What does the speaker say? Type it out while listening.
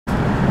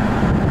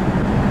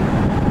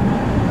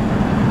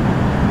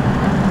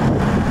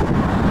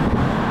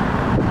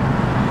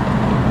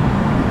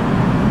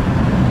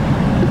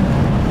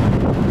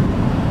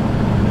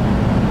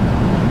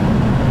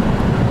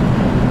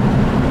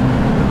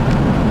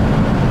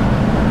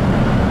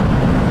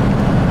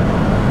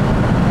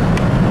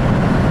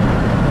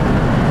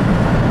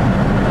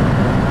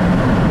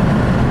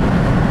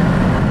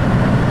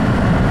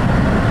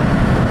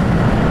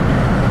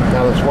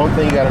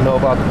thing you got to know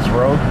about this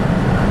road.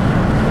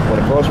 When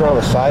it goes around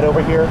the side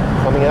over here,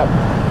 coming up,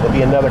 there'll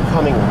be another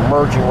coming,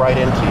 merging right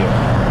into you.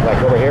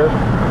 Like over here,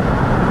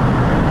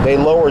 they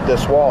lowered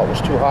this wall. It was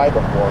too high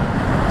before.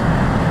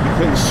 You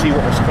couldn't see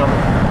what was coming.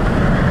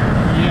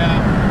 Yeah,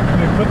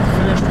 they put the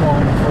finished wall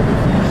in before they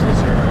finished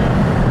this area.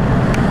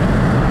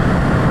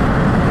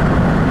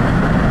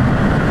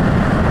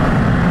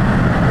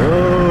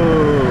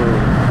 Ooh,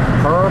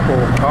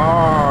 purple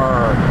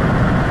car.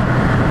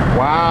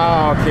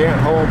 Wow, can't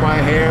hold my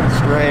hand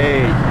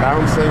straight.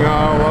 Bouncing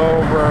all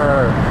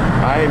over.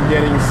 I am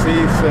getting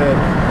seasick.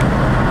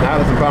 Now it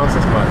doesn't bounce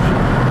as much.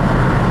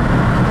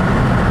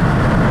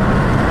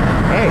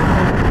 Hey,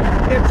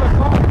 it's a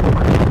car.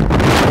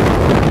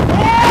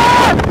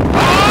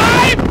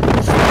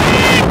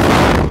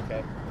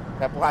 Okay,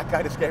 that black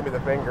guy just gave me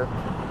the finger.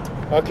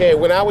 Okay,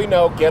 well now we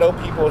know ghetto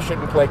people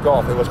shouldn't play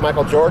golf. If it was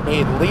Michael Jordan,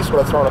 he at least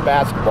would have thrown a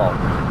basketball.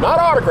 Not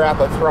autographed,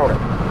 but thrown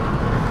it.